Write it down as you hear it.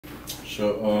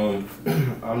So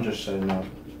I'm just setting up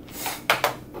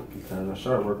because I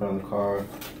started working on the car,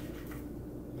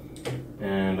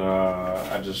 and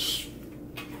I just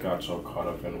got so caught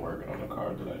up in working on the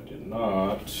car that I did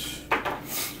not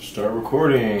start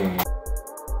recording.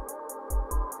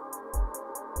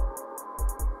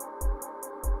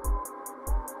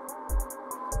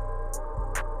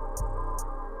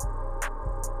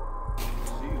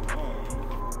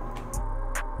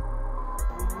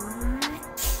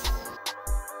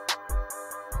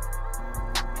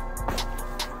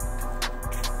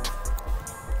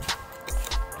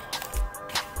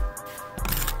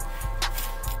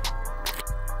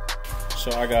 So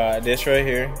I got this right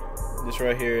here. This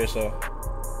right here is a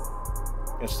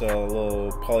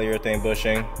little polyurethane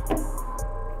bushing.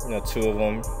 You know, 2 of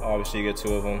them. Obviously, you get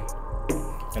 2 of them.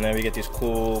 And then we get these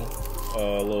cool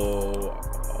little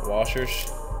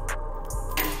washers.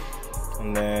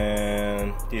 And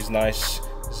then these nice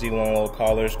Z1 little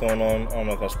collars going on. I don't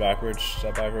know if that's backwards. Is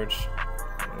that backwards?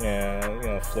 Yeah, you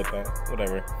know, flip it.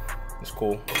 Whatever. It's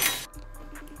cool.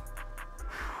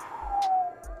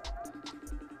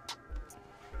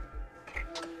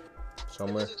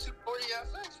 Somewhere. It was a 240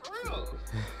 FX for real.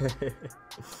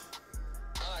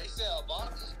 You said a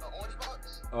box? An orange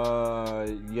box?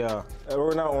 Yeah.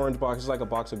 Or not orange box. It's like a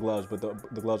box of gloves, but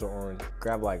the gloves are orange.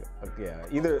 Grab like, yeah.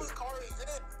 Either. Whose car is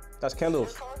it? That's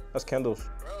Kendall's. That's Kendall's.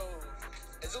 Bro,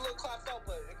 it's a little clapped out,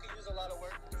 but it could use a lot of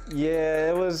work.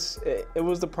 Yeah, it was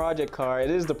the project car.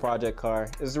 It is the project car.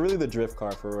 It's really the drift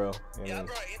car for real. Yeah, I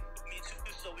brought me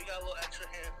too, so we got a little extra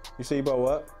hand. You say you bought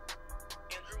what?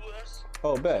 Andrew with us.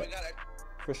 Oh, bet. So we got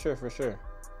For sure, for sure.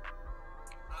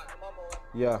 I'm on my way.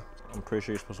 Yeah, I'm pretty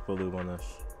sure you're supposed to put lube on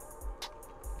this.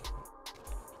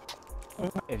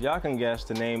 If y'all can guess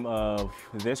the name of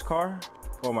this car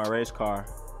or my race car,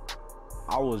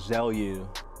 I will sell you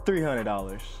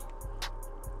 $300.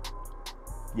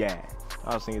 Yeah,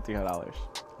 I was thinking $300.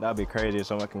 That'd be crazy if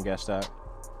someone can guess that.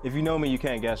 If you know me, you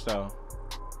can't guess though.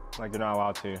 Like, you're not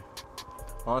allowed to.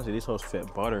 Honestly, these hoes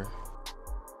fit butter.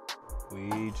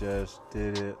 We just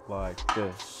did it like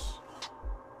this.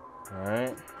 All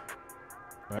right.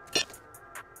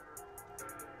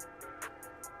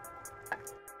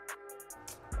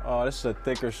 Oh, this is a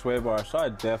thicker sway bar, so I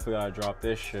definitely gotta drop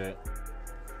this shit.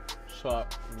 So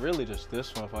really just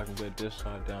this one if I can get this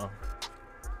side down.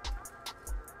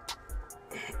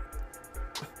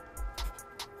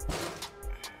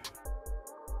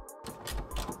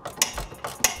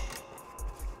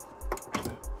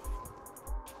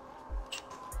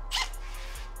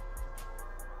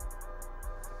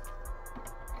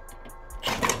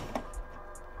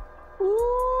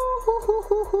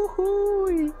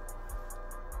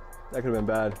 That could have been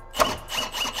bad.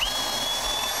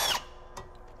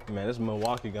 Man, this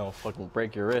Milwaukee gonna fucking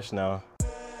break your wrist now.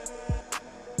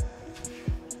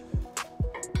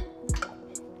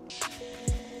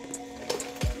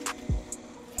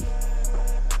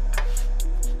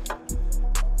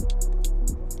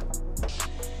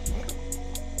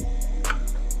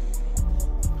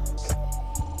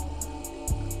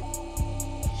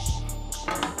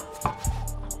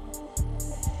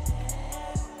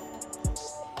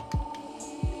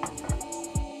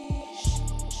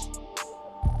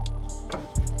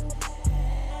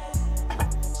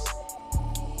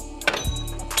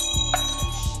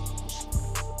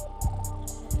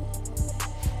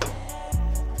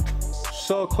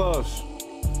 So close.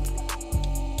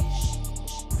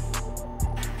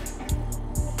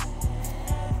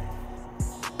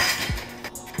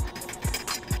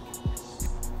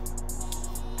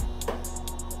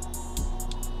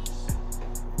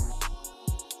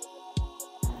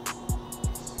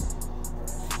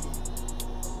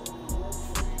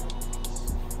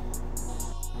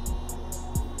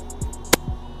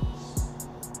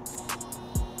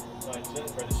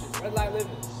 Red light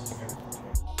living.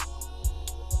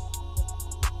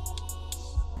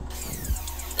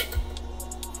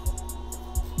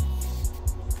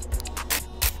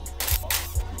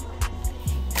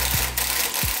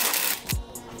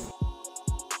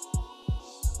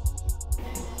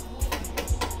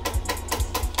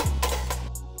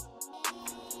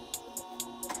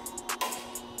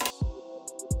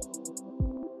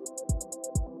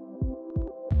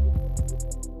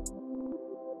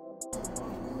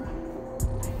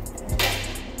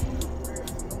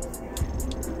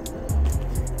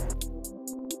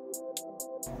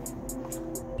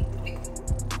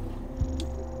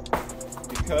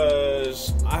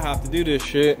 Because I have to do this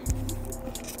shit.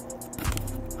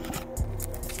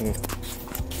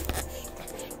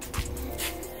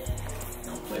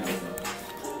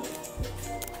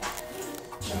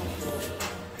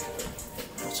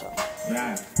 What's up?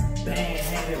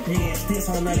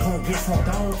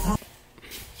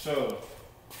 So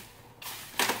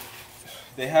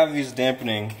they have these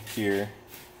dampening here,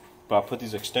 but I put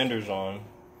these extenders on,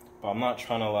 but I'm not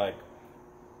trying to like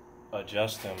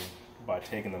adjust them by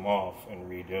taking them off and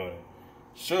redoing it.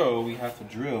 So we have to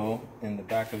drill in the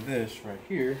back of this right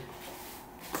here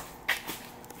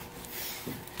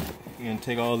and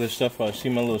take all this stuff out. See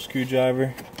my little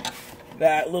screwdriver?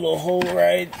 That little hole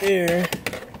right there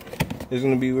is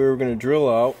gonna be where we're gonna drill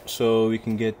out so we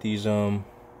can get these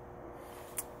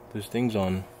things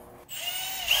on.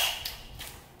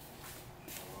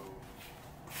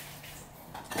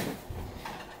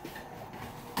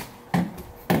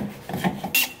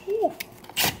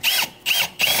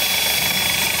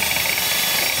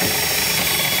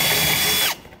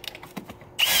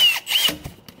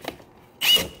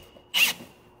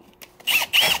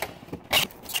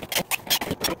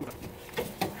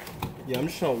 Yeah, I'm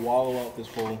just trying to wallow out this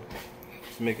hole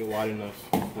to make it wide enough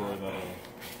for the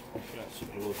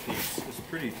little piece. It's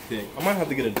pretty thick. I might have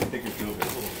to get a thicker drill bit.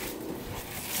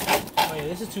 Oh yeah,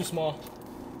 this is too small.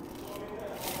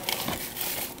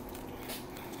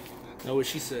 Know what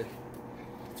she said.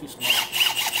 Too small.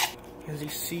 As you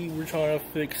see, we're trying to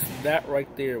fix that right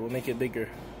there. We'll make it bigger.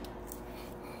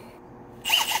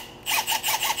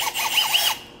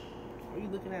 Why are you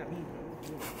looking at me, bro?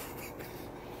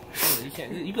 You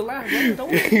can't. You can laugh, bro.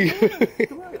 Don't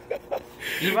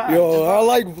laugh. Yo, I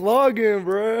like vlogging,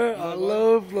 bro. I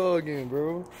love vlogging,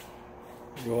 bro.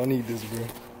 Yo, I need this, bro.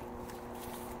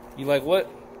 You like what?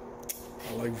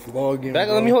 I like vlogging. Back,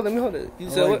 bro. let me hold it. You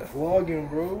said like what? Vlogging,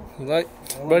 bro. You like?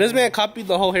 Bro, this man copied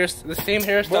the whole the same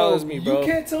hairstyle as me, bro. You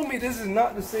can't tell me this is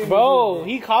not the same. Bro,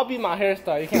 he copied my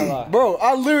hairstyle. You can't lie. Bro,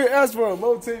 I literally asked for a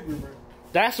low taper, bro.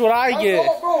 That's what I get.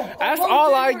 That's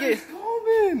all I get.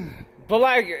 Coming. But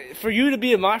like, for you to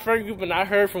be in my friend group, and I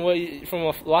heard from from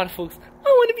a lot of folks, I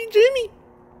want to be Jimmy.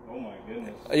 Oh my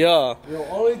goodness. Yeah. Yo,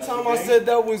 only time I said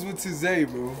that was with Tizay,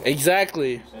 bro.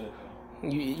 Exactly.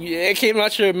 It came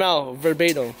out your mouth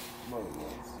verbatim.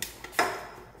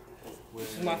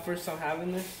 This is my first time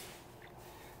having this.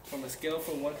 From a scale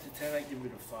from 1 to 10, I give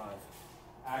it a 5.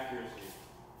 Accuracy.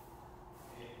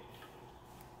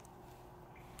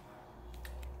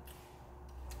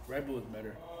 Red Bull is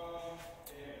better.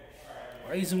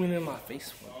 Why are you zooming in my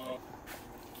face for?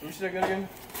 Let me see that gun again.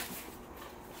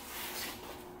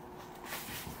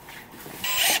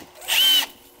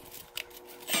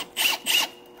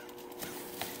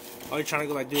 Oh, you trying to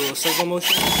go like do a little circle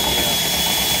motion? Yeah.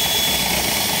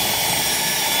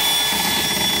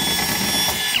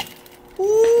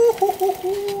 Ooh, hoo, hoo,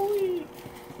 hoo.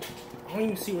 I don't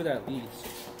even see where that leads.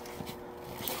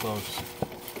 It's close.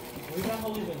 Where's that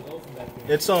hole even go from back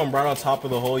here? It's right on top of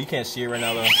the hole. You can't see it right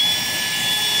now though.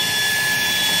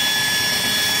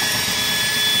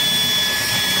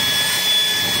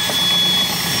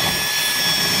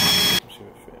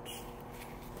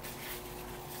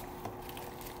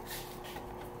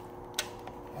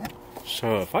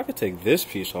 So if I could take this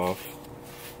piece off,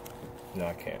 no,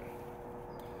 I can't.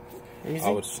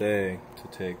 I would say to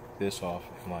take this off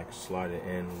and like slide it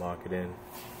in, lock it in,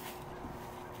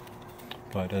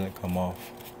 but it doesn't come off.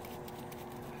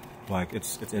 Like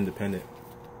it's independent.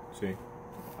 See,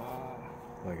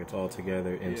 like it's all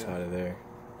together inside of there.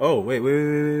 Oh wait,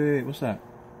 what's that?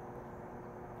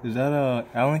 Is that a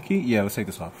Allen key? Yeah, let's take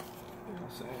this off.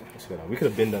 Let's go down. We could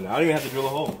have been done that. I don't even have to drill a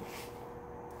hole.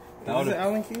 Is it an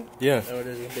Allen key? Yeah. Oh, it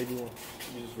is a baby one.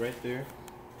 Just right there.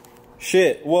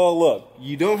 Shit. Well, look.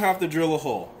 You don't have to drill a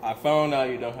hole. I found out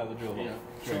you don't have to drill a hole. Yeah.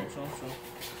 Sure.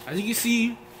 As you can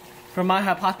see, from my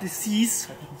hypotheses,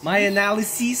 my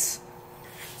analyses,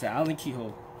 it's an Allen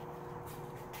keyhole.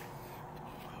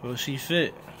 Will she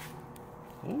fit?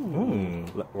 Ooh.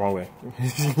 Wrong way.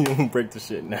 You don't break the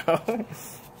shit now. I'll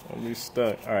be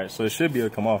stuck. Alright, so it should be able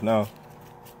to come off now.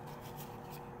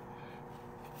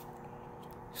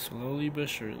 Slowly but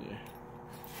surely.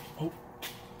 Oh.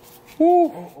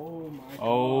 Oh my god.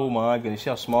 Oh my goodness. See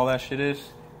how small that shit is?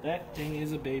 That thing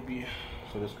is a baby.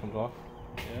 So this comes off?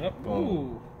 Yep.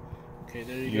 Ooh. Okay,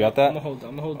 there you go. You got that? I'm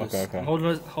gonna hold this. Okay. I'm holding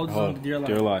this on dear life.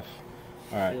 Dear life.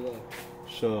 Alright. Dear life.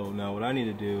 So now what I need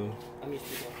to do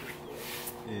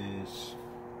is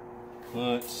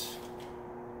put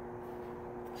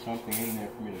something in there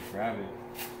for me to grab it.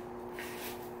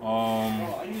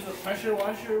 Oh, I use a pressure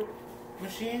washer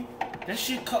machine. That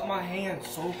shit cut my hand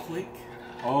so quick.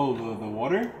 Oh, the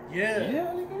water? Yeah.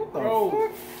 Yeah, nigga, what the Bro,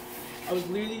 fuck? I was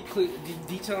literally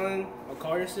detailing a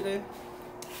car yesterday,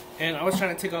 and I was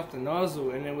trying to take off the nozzle,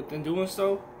 and then within doing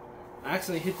so, I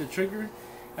accidentally hit the trigger.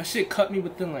 That shit cut me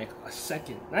within like a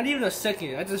second. Not even a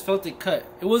second. I just felt it cut.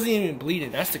 It wasn't even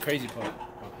bleeding. That's the crazy part.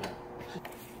 Okay.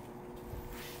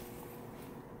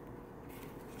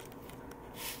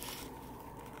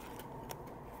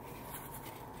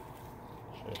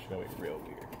 gonna be real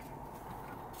weird.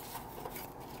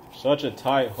 Such a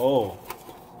tight hole.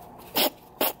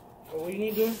 What you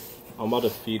need to do? I'm about to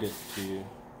feed it to you.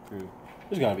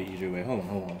 There's gotta be an easier way. Hold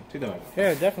on. Take that back.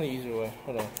 Yeah, definitely easier way.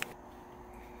 Hold on.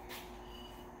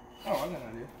 Oh, I got an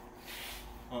idea.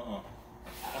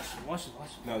 Watch it.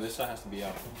 No, this side has to be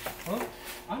out. Huh?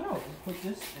 I know. Just put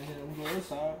this and then I'm going this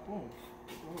side. Boom.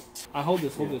 I hold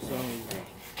this. So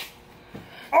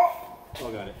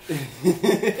Oh, got it.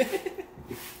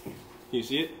 Can you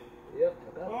see it? Yep.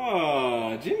 I got it.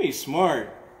 Oh, Jimmy's smart.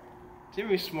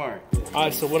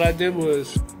 Alright, so what I did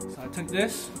was, I took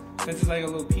this. Since it's like a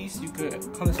little piece, you could You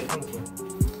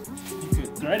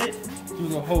could thread it through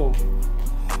the hole.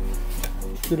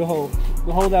 The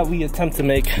hole that we attempt to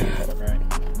make. Right.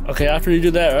 Okay, after you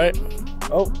do that, right?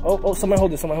 Oh, somebody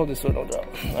hold this so it don't drop.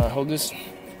 Alright, hold this.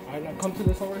 Alright, now come to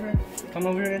this over here. Come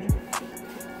over here, Andrew.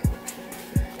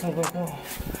 Go.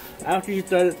 After you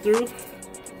thread it through,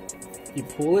 you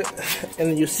pull it, and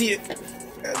then you see it.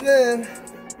 And then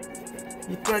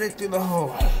you thread it through the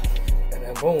hole. And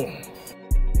then boom.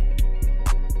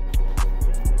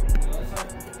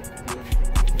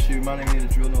 Shit, you might not need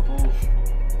to drill no holes.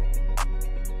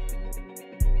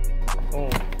 Boom.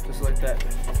 Just like that.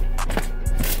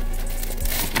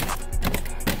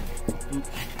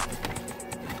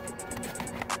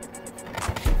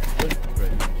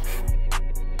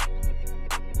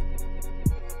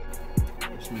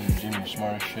 Jimmy,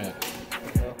 smart as shit.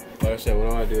 Like I said, what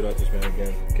do I do without this man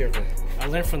again? Careful. I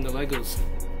learned from the Legos.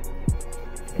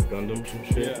 And Gundams and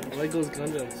shit? Yeah, Legos,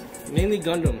 Gundams. Mainly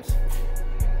Gundams.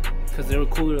 Because they were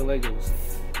cooler than Legos.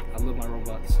 I love my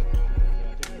robots.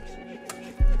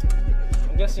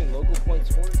 I'm guessing logo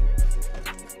points for it.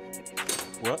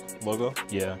 What? Logo?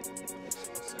 Yeah.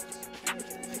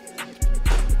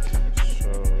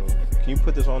 So, can you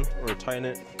put this on or tighten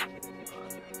it?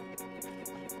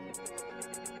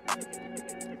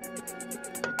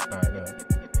 Alright, go ahead.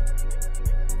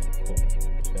 Cool.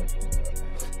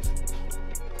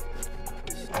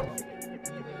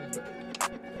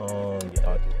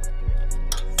 Yeah.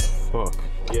 Fuck.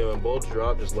 Yeah, when bolts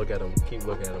drop, just look at them. Keep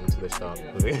looking at them until they stop.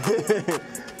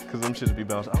 Because them shits be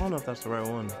bouncing. I don't know if that's the right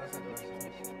one.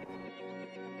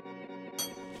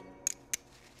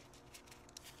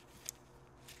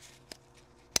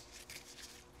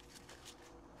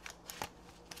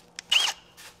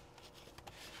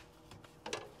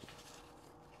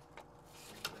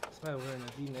 I'm wearing a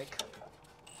V-neck.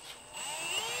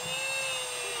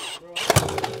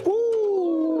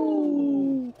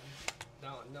 Woo!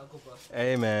 Knuckle bust.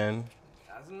 Hey, man.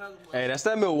 Hey, that's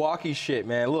that Milwaukee shit,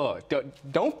 man. Look,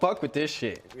 don't fuck with this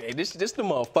shit. Hey, this the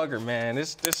motherfucker, man.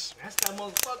 This. That's that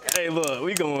motherfucker. Hey, look,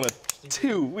 we going on a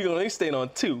 2. We staying on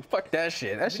 2. Fuck that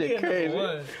shit. That shit crazy.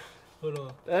 Hold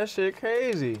on. That shit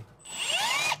crazy.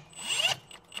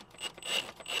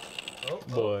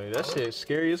 Boy, that shit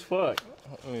scary as fuck.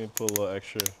 Let me put a little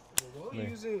extra. Why are you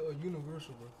using a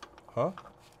universal, bro? Huh?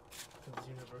 It's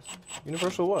universal.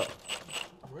 Universal what?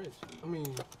 Wrench. I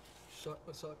mean, socket.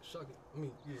 I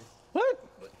mean, yeah. What?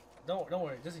 Don't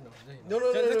worry. Just ignore. No.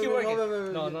 Just keep working.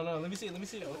 No. No. Let me see it. What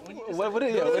is it? No.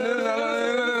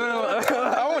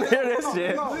 I want to hear this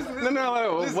shit. No.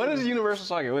 What is a universal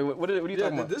socket? Wait, what are you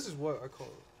talking about? This is what I call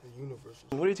a universal.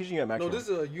 What are you teaching at Maxwell? No, this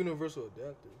is a universal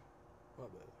adapter. My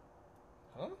bad.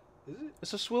 Huh? Is it?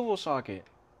 It's a swivel socket.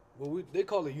 Well, they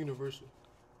call it universal.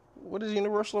 What is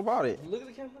universal about it? Look at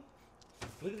the camera.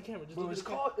 Just Bro, look it's at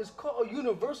the camera. called a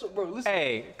universal, bro. Listen.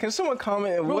 Hey, can someone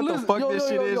comment what listen, the fuck yo, this yo,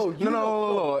 shit yo, is? yo,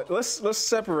 No. Let's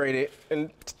separate it. And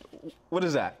what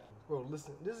is that? Bro,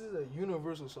 listen. This is a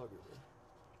universal socket,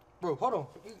 bro. Hold on.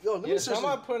 Yo, let me search.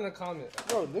 Somebody put in a comment.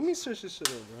 Bro, let me search this shit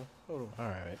up, bro. Hold on.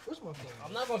 All right. What's my phone?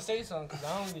 I'm not gonna say something because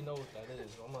I don't really know what that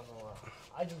is. I'm not gonna lie.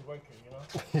 I just work here, you know.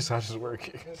 He's not just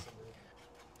working.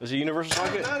 Is it a universal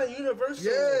socket? Not a universal.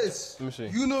 Yes. Let me see.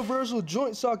 Universal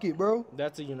joint socket, bro.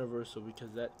 That's a universal because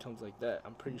that comes like that.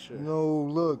 I'm pretty sure. No,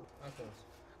 look.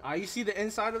 You see the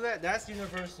inside of that? That's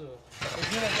universal.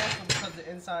 It's universal because the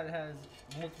inside has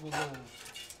multiple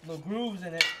little grooves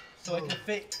in it, so it can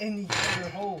fit any other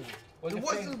hole. What's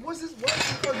this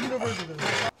called universal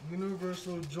then?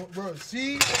 Universal joint, bro.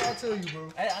 See what I tell you, bro.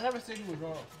 Hey, I never said you were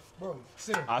wrong. Bro,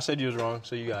 sit. I said you was wrong,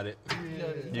 so you got it.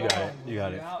 You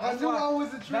got it. I knew I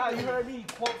was a trick. Now you heard me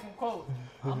quote from quote.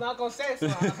 I'm not gonna say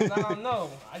something because I don't know.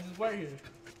 I just work here.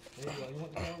 There you go. You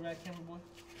want the camera back, camera boy?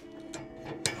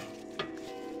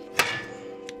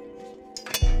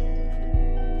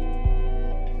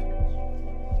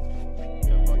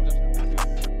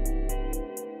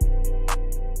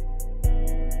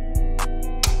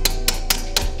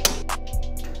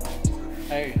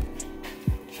 Hey,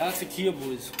 shout out to Kia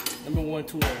Boys. #1,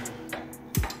 2 right here.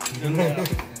 The little.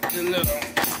 You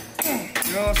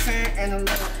know what I'm saying? And a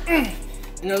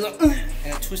little,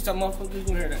 and twist that motherfucker. You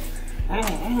gonna hear that?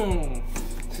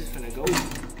 This is finna go.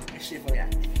 That shit finna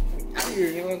out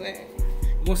here. You know what I'm saying?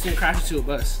 You gonna see him crash into a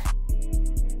bus.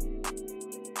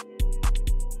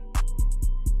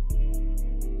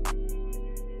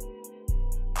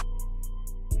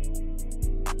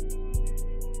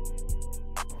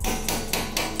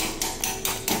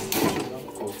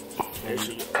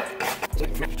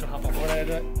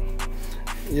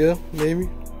 Yeah, maybe.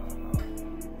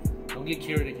 Don't get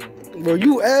carried again, bro. Bro,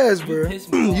 you ass, bro.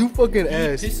 You fucking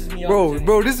ass.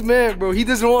 Bro, this man, bro, he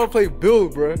doesn't want to play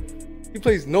build, bro. He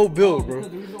plays no build, bro.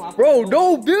 Bro,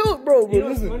 no build, bro. You know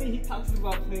what's funny? He talks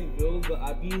about playing build, but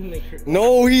I beat him in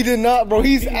No, he did not, bro.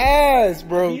 He's ass,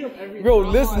 bro. Bro,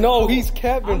 listen, no, he's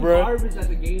capping, bro. I'm garbage at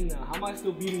the game now. How am I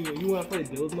still beating you? You want to play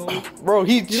build mode? Bro,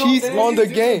 he cheats on the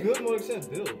game. Build mode except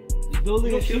build.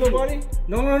 Building a shield body?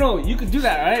 No. You could do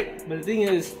that, right? But the thing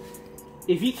is,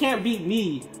 if he can't beat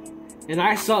me, and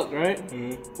I suck, right?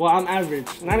 Well, I'm average.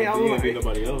 And I mean, you can't beat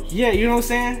nobody else. Yeah, you know what I'm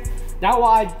saying? That's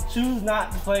why I choose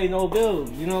not to play no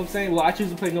build. You know what I'm saying? Well, I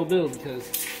choose to play no build because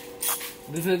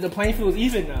the playing field is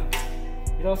even now.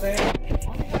 You know what I'm saying?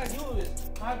 All you gotta do is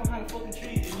hide behind a fucking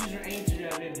tree and use your aim to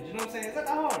grab image. You know what I'm saying? It's not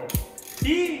that hard.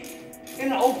 He in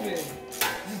the open,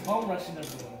 just bum rushing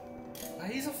everyone.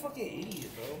 Like, he's a fucking idiot,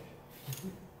 bro.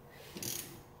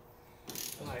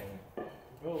 Like,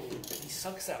 bro, he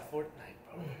sucks at Fortnite,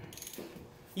 bro.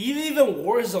 Even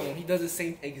Warzone, he does the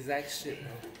same exact shit,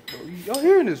 bro. Y'all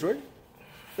hearing this, right?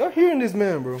 Y'all hearing this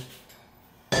man, bro.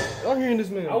 Y'all hearing this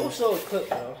man, I will show a clip,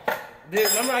 bro.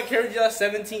 Remember I carried y'all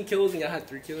 17 kills and y'all had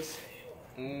 3 kills?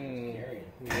 Yeah,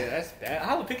 that's bad. I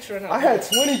have a picture right now. I had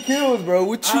 20 kills, bro.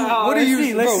 What are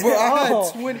you, bro? I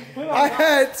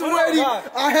had 20.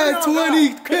 I had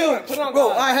 20 kills,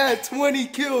 bro. I had 20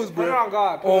 kills, bro. Put it on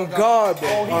God. On God,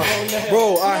 bro.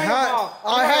 Bro, I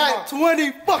had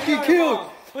 20 fucking kills.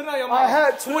 Put it on your mom. I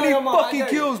had 20 fucking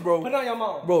kills, bro. Put it on your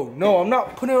mom. Bro, no, I'm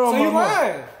not putting it on my mom. So you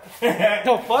lying?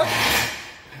 The fuck?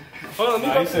 Hold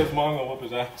on, he says mom gonna whoop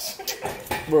his ass.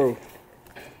 Bro.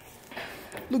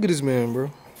 Look at this man,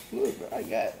 bro. Look, I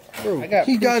got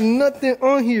he got nothing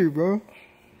on here, bro.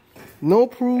 No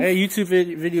proof. Hey, YouTube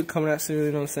video coming out soon,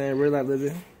 you know what I'm saying? Real life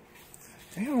living.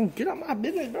 Damn, get out my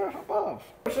business, bro. Hop off.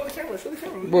 Show the camera,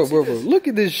 Bro. Look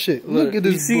at this shit. Look at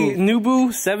this. You see, new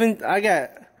boo, I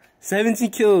got 17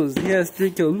 kills. He has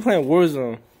 3 kills. We playing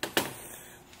Warzone.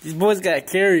 These boys got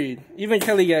carried. Even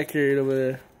Kelly got carried over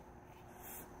there.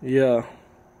 Yeah.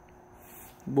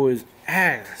 Boys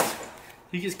ass.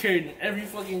 He gets carried in every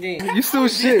fucking game. You still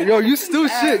shit, yo. You still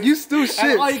shit. You still shit.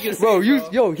 That's all you can say, bro.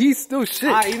 Yo, he's still shit.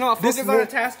 Alright, you know what? Focus on the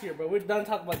task here, bro. We're done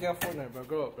talking about damn Fortnite, bro.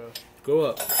 Grow up, bro. Grow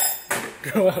up.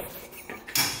 Grow up.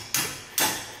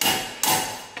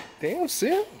 Damn,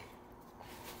 Sim.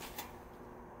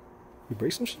 You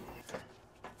break some shit?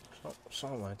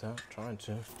 Something like that. I'm trying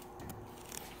to.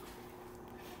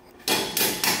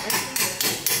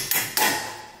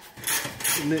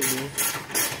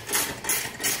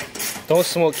 Don't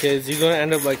smoke, kids. You're gonna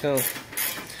end up like him.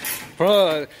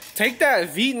 Bro, take that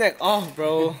V-neck off,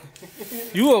 bro.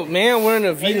 You a man wearing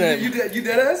a V-neck. You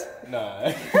dead ass? Nah.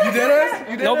 You dead ass?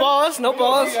 You dead No ass? balls, no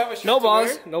balls, no balls,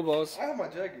 wear? no balls. I have my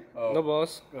jacket. Oh. No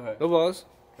balls. Go ahead. No balls.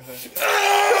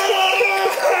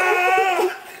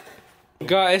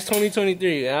 God, it's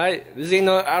 2023, alright? This ain't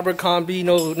no Abercrombie,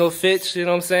 no Fitch, you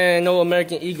know what I'm saying? No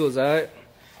American Eagles, alright?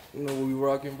 You know what we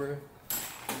rocking, bro?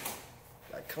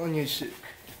 Like Kanye shit.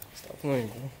 Stop playing,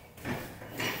 bro.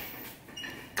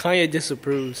 Kanye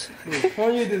disapproves.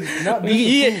 Kanye does not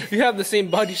disapprove. You have the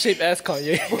same body shape as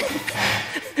Kanye. What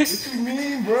you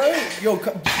mean, bro? Yo,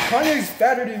 Kanye's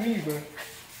fatter than me, bro.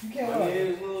 You can't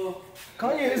lie.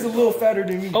 Kanye is a little fatter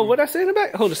than me. Oh, what I say in the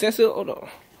back? Hold on, stand still. Hold on.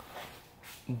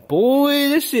 Boy,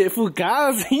 this shit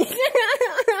Fugazi.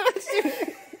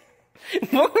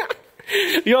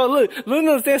 Yo, look,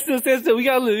 no, stand still. We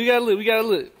gotta look.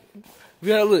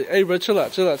 Hey, bro, chill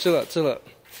out.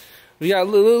 We gotta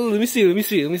look. Let me see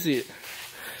it.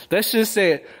 That shit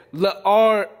say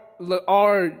L-R-E.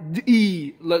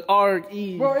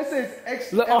 Bro, it says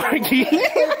X. L-R-E.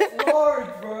 X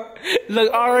large, bro.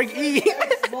 L-R-E.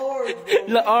 X large, bro.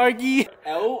 L-R-E.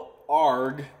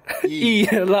 L-R-G.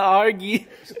 L-R-E.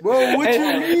 Bro, what you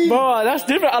mean? Bro, that's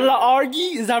different.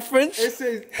 L-R-E? Is that French? It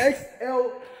says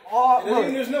X-L-R.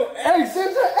 There's no X.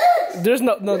 There's an X. There's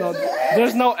no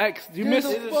There's no X. You There's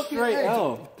missed a it. fucking straight X.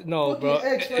 L. No, bro.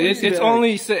 Fucking X right It's here.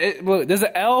 only look. There's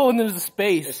an L and there's a It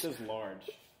space. says large,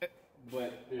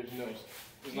 but there's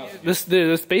not.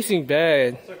 The spacing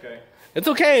bad. It's okay. It's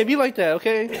okay. It be like that.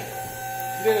 Okay. You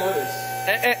didn't notice.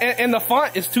 And the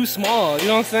font is too small. You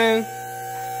know what I'm saying?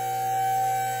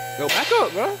 Go back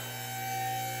up, bro.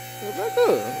 Go back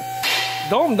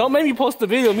up. Don't make me post the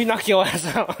video of me knocking your ass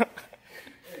out. Hey,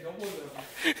 don't post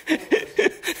that.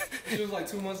 It was like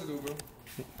 2 months ago, bro.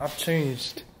 I've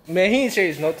changed. Man, he ain't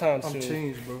changed no time soon. I've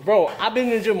changed, bro. Bro, I've been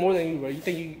in the gym more than you, bro. You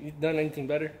think you done anything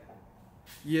better?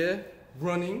 Yeah,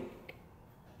 running.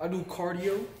 I do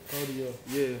cardio. Cardio.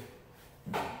 Yeah.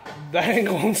 That ain't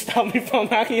gonna stop me from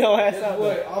knocking your ass out.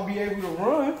 What? I'll be able to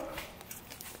run.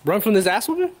 Run from this ass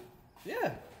whooping?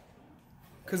 Yeah.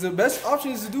 Cause the best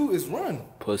option to do is run.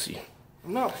 Pussy.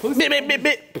 I'm not pussy.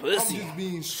 Pussy. I'm just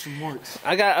being smart.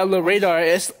 I got a little radar.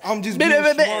 I'm just being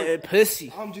smart.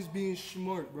 Pussy. I'm just being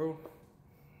smart, bro.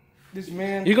 This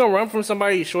man. You gonna run from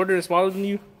somebody shorter and smaller than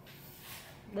you?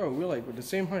 Bro, we're like the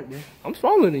same height, bro. I'm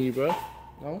smaller than you, bro.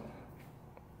 No.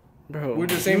 Bro. We're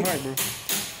the same height, bro.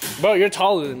 Bro, you're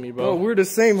taller than me, bro. Bro, we're the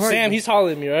same height. Sam, bro. he's taller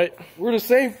than me, right? We're the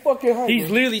same fucking height. He's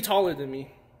bro. literally taller than me.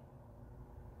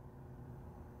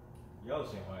 Y'all the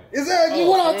same height. Exactly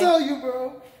what I tell you,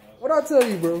 bro. What I tell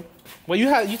you, bro. Well,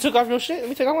 you took off your shit. Let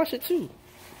me take off my shit too.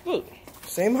 Look.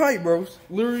 Same height, bro.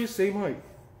 Literally same height.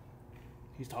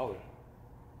 He's taller.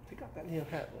 Take off that damn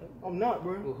hat, bro. I'm not,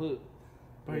 bro. Little hood.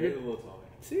 Bro, you're a little taller.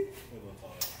 See? You're a little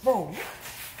taller. Bro.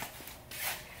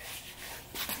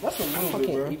 That's a little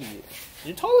bit, bro. Idiot.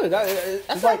 You're taller.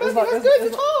 That's like, good. it's You're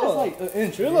tall. It's like an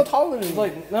inch. You're a little taller than me. It's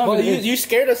like, no, but you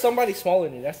scared of somebody smaller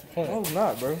than you. That's the point. No, I'm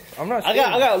not, bro. I'm not I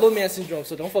scared. got a little man syndrome,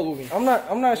 so don't fuck with me. I'm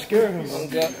not scared of him,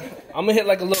 bro. I'm gonna hit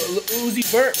like a little Uzi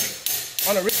burp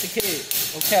on a Rich the Kid.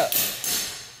 No cap.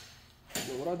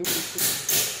 Yo, what I do with this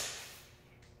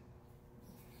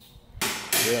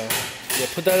shit? Yeah,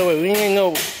 put that away. We ain't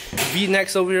no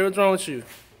V-necks over here. What's wrong with you?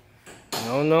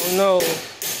 No.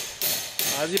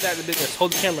 I'll get back to business.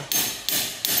 Hold the camera.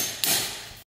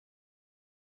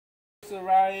 It's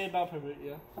right about perfect,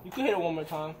 yeah. You can hit it one more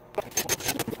time.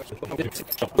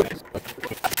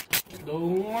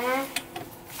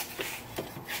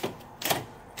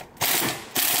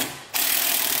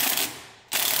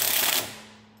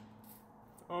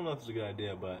 I don't know if it's a good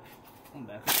idea, but I'm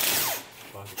back.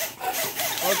 fuck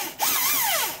it.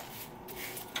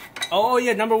 Oh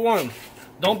yeah, number one.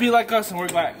 Don't be like us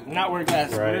and not wear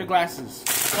glasses. Right. Wear glasses.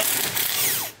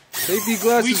 Safety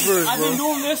glasses first, I've been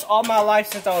bro. doing this all my life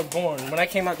since I was born. When I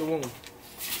came out the womb.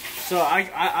 So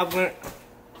I've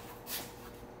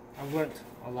learned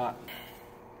a lot.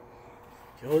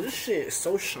 Yo, this shit is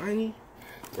so shiny.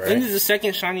 Right. This is the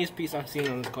second shiniest piece I've seen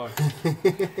on this car.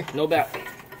 No doubt.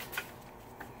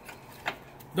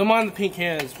 Don't mind the pink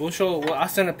hands. We'll show. Well, I'll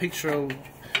send a picture of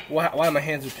why my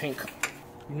hands are pink.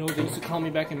 You know what they used to call me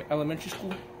back in elementary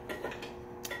school?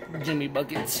 Jimmy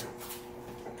Buckets.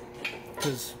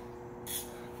 Because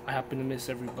I happen to miss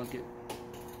every bucket.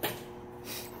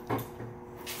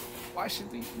 Why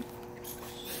should they?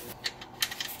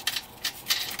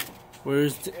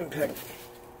 Where's the impact?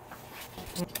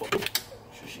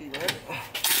 She right?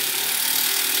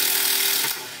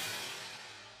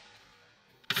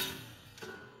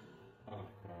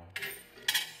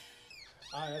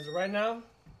 Alright, as of right now,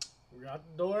 we're out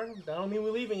the door. That don't mean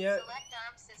we're leaving yet.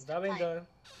 That ain't done.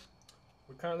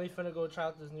 We're currently finna go try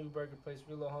out this new burger place.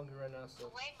 We're a little hungry right now, so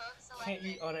can't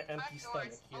eat on an empty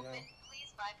stomach, you know.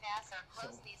 Please bypass or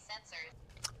close these sensors.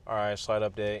 Alright, slight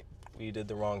update. We did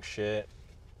the wrong shit.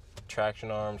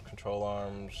 Traction arms, control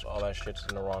arms, all that shit's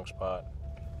in the wrong spot.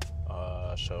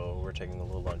 So we're taking a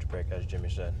little lunch break, as Jimmy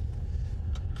said.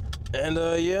 And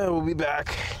yeah, we'll be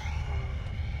back.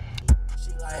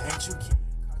 She like, ain't you kidding?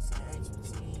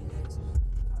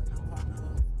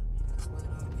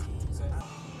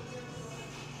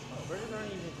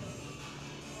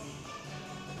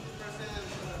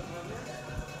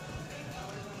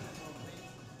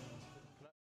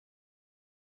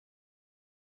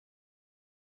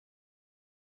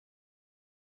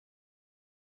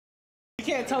 You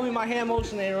can't tell me my hand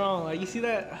motion ain't wrong. Like, you see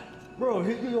that? Bro,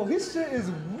 his shit is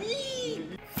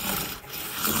weak.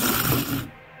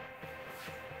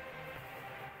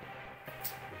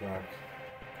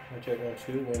 My check 1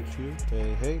 2 1 2.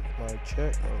 Hey, my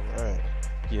check. All right.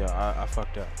 Yeah, I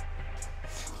fucked up.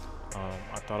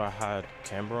 I thought I had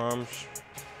camber arms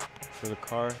for the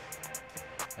car,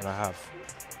 and I have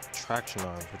traction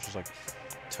arms, which is like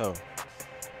toe.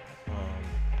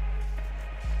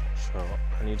 So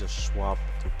I need to swap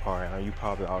the part. Now you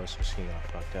probably obviously seen I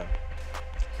fucked up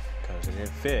because it didn't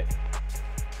fit.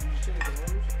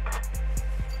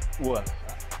 What?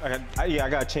 I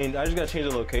gotta change. I just gotta change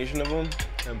the location of them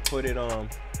and put it on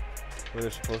where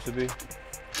they're supposed to be.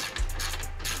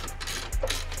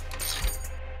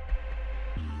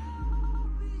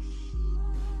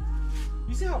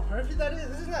 You see how perfect that is?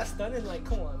 Isn't that stunning? Like,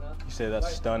 come on now. You say that's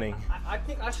Like, stunning. I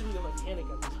think I should be the mechanic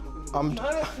at this point. I'm-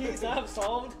 None of these I've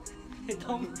solved. It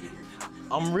don't.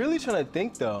 I'm really trying to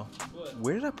think though. What?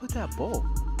 Where did I put that bolt?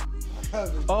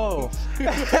 Oh.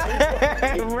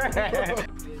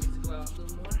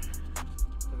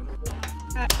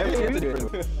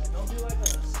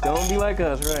 Don't be like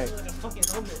us, right? Like a fucking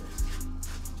helmet.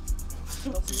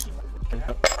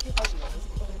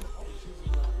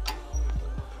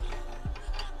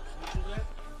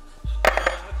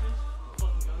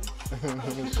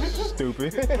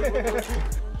 Stupid.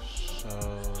 So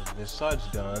this side's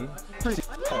done. No,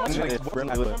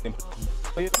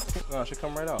 it should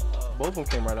come right out. Both of them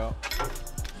came right out.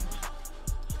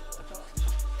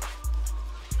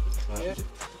 Yeah.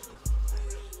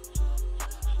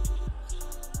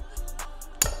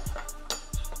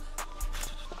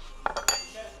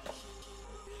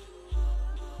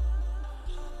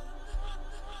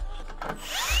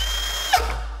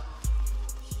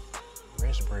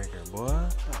 Wrist breaker, boy.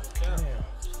 Got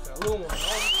a little one.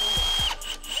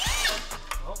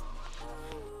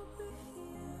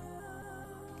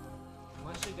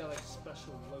 My shit got like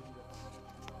special logos.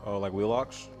 Oh, like wheel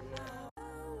locks?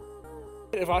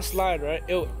 If I slide, right,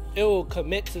 it will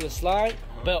commit to the slide,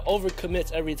 but it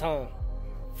overcommits every time.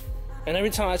 And every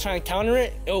time I try and counter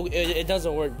it, it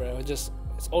doesn't work, bro. It's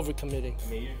overcommitting. I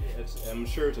mean, I'm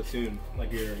sure it's assumed.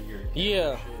 Like you're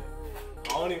Yeah.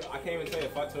 I can't even tell you.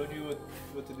 If I told you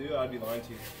what to do, I'd be lying to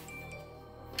you.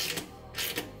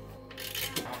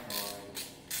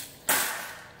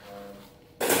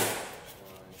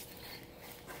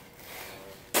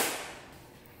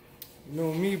 You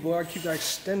know me, boy. I keep that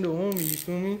extender on me. You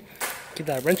feel me? Get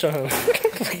that wrench on him.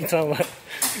 What you talking about?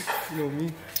 You know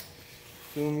me.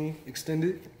 Feel me?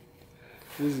 Extended.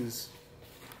 This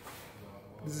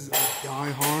is a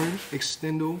die-hard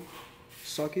extendo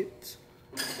socket,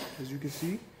 as you can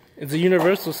see. It's a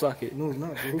universal socket. No, it's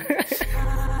not,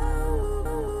 bro.